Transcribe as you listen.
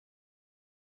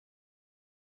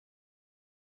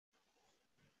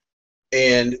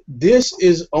And this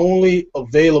is only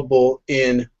available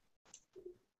in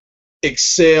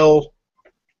Excel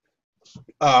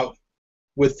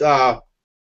with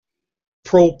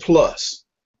Pro Plus.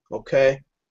 Okay.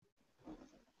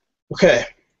 Okay.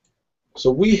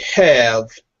 So we have,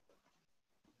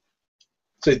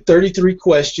 say, 33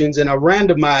 questions, and I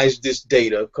randomized this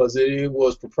data because it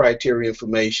was proprietary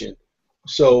information.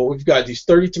 So we've got these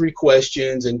 33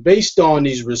 questions, and based on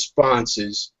these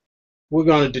responses, we're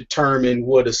going to determine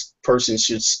what a person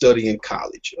should study in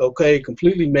college. Okay,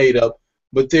 completely made up,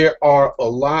 but there are a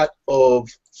lot of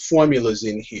formulas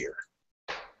in here.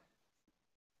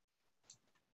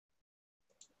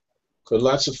 So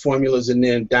lots of formulas, and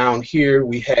then down here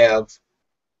we have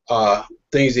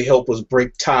things that help us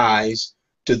break ties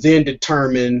to then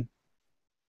determine,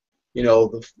 you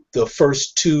know, the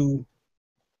first two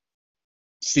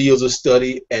fields of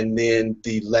study and then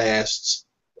the last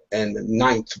and the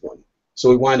ninth one. So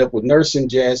we wind up with nursing,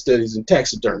 jazz studies, and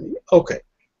taxidermy. Okay.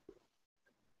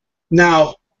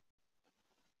 Now,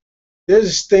 there's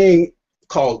this thing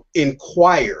called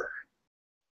Inquire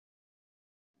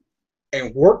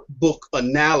and workbook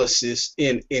analysis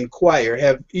in Inquire.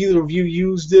 Have either of you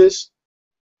used this?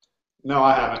 No,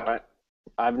 I haven't.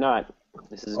 I've not.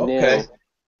 This is okay. new.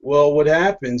 Well, what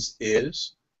happens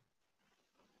is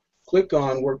click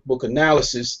on workbook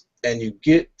analysis and you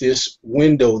get this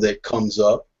window that comes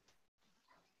up.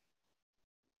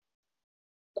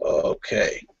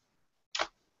 Okay.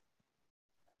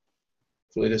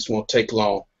 Hopefully this won't take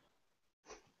long.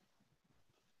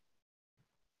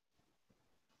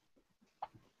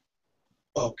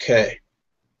 Okay.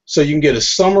 So you can get a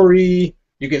summary.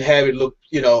 You can have it look,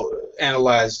 you know,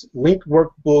 analyze linked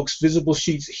workbooks, visible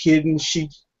sheets, hidden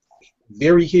sheets,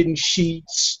 very hidden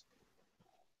sheets.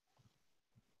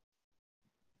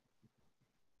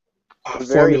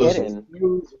 Very hidden.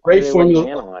 Great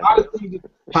formula.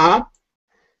 Huh?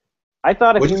 I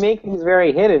thought if you make things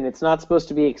very hidden, it's not supposed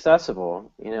to be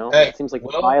accessible. You know, it seems like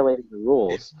you're violating the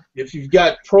rules. If you've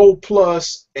got Pro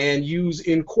Plus and use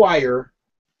Inquire,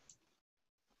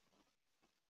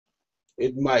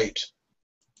 it might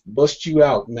bust you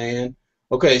out, man.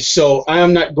 Okay, so I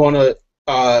am not going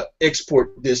to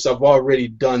export this. I've already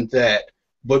done that.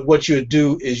 But what you'll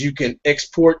do is you can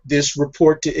export this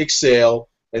report to Excel,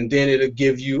 and then it'll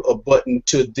give you a button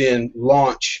to then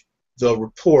launch the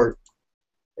report.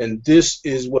 And this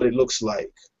is what it looks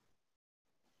like.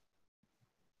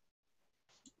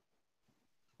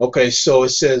 Okay, so it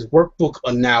says workbook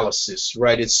analysis,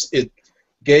 right? It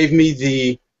gave me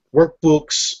the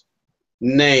workbook's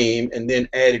name and then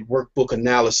added workbook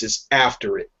analysis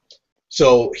after it.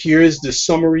 So here is the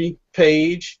summary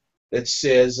page that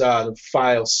says the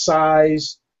file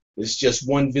size is just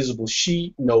one visible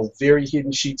sheet, no very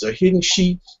hidden sheets or hidden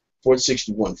sheets,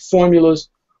 461 formulas,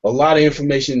 a lot of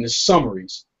information in the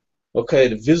summaries. Okay,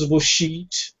 the visible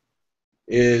sheet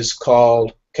is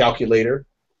called calculator.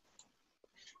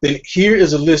 Then here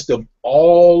is a list of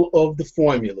all of the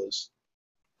formulas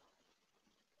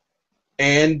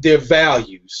and their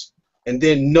values, and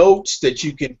then notes that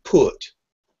you can put,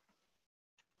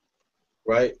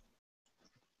 right?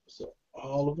 So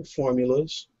all of the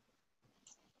formulas,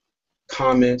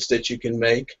 comments that you can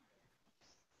make,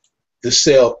 the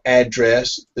cell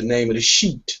address, the name of the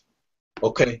sheet,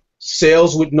 okay?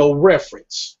 Cells with no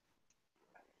reference,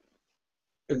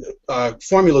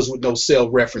 formulas with no cell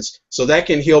reference. So that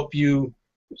can help you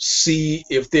see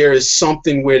if there is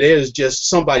something where there's just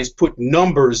somebody's put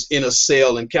numbers in a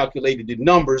cell and calculated the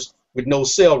numbers with no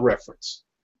cell reference.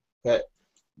 Okay.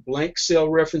 Blank cell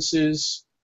references.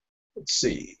 Let's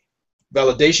see.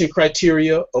 Validation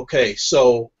criteria. Okay,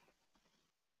 so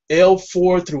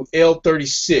L4 through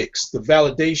L36, the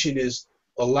validation is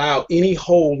allow any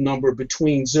whole number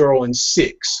between 0 and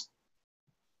 6.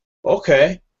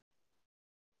 Okay.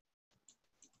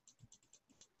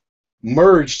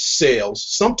 Merged cells.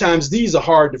 Sometimes these are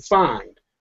hard to find.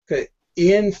 Okay.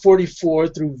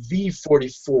 N44 through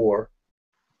V44,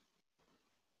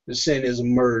 this is a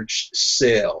merged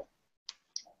cell.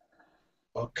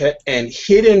 Okay. And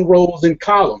hidden rows and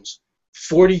columns.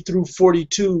 40 through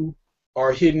 42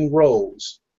 are hidden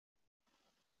rows.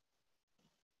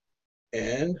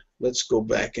 And let's go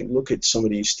back and look at some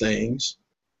of these things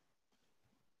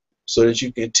so that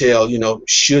you can tell, you know,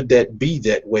 should that be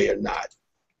that way or not.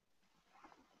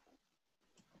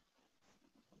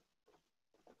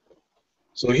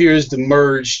 So here's the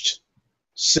merged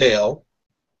cell,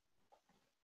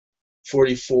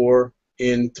 44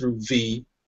 N through V.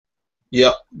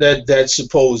 Yep, that's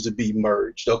supposed to be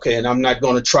merged. Okay, and I'm not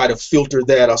going to try to filter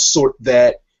that or sort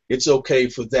that. It's okay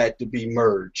for that to be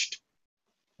merged.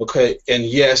 Okay, and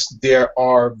yes, there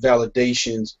are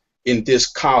validations in this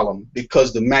column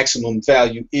because the maximum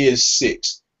value is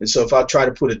 6. And so if I try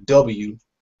to put a W,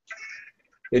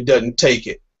 it doesn't take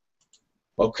it.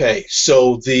 Okay,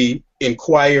 so the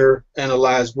Inquire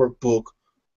Analyze Workbook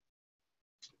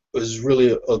is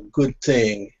really a good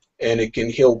thing, and it can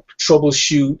help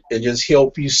troubleshoot and just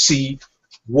help you see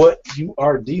what you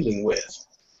are dealing with.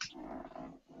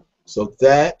 So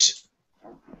that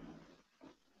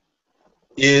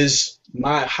is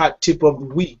my hot tip of the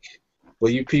week. For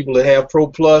you people that have Pro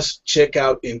Plus, check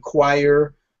out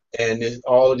Inquire and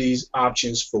all of these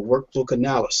options for workbook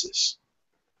analysis.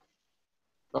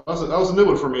 That was a new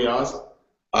one for me, Oz.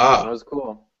 That was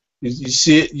cool. You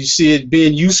see it? You see it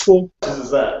being useful? This is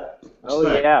that. Oh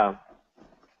yeah,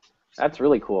 that's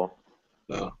really cool.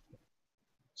 So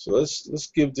let's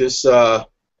give this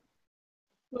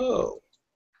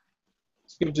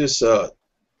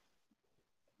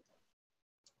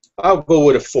I'll go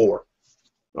with a 4.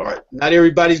 All right. Not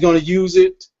everybody's going to use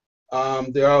it.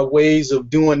 There are ways of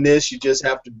doing this. You just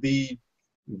have to be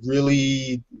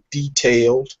really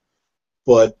detailed.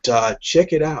 But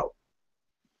check it out.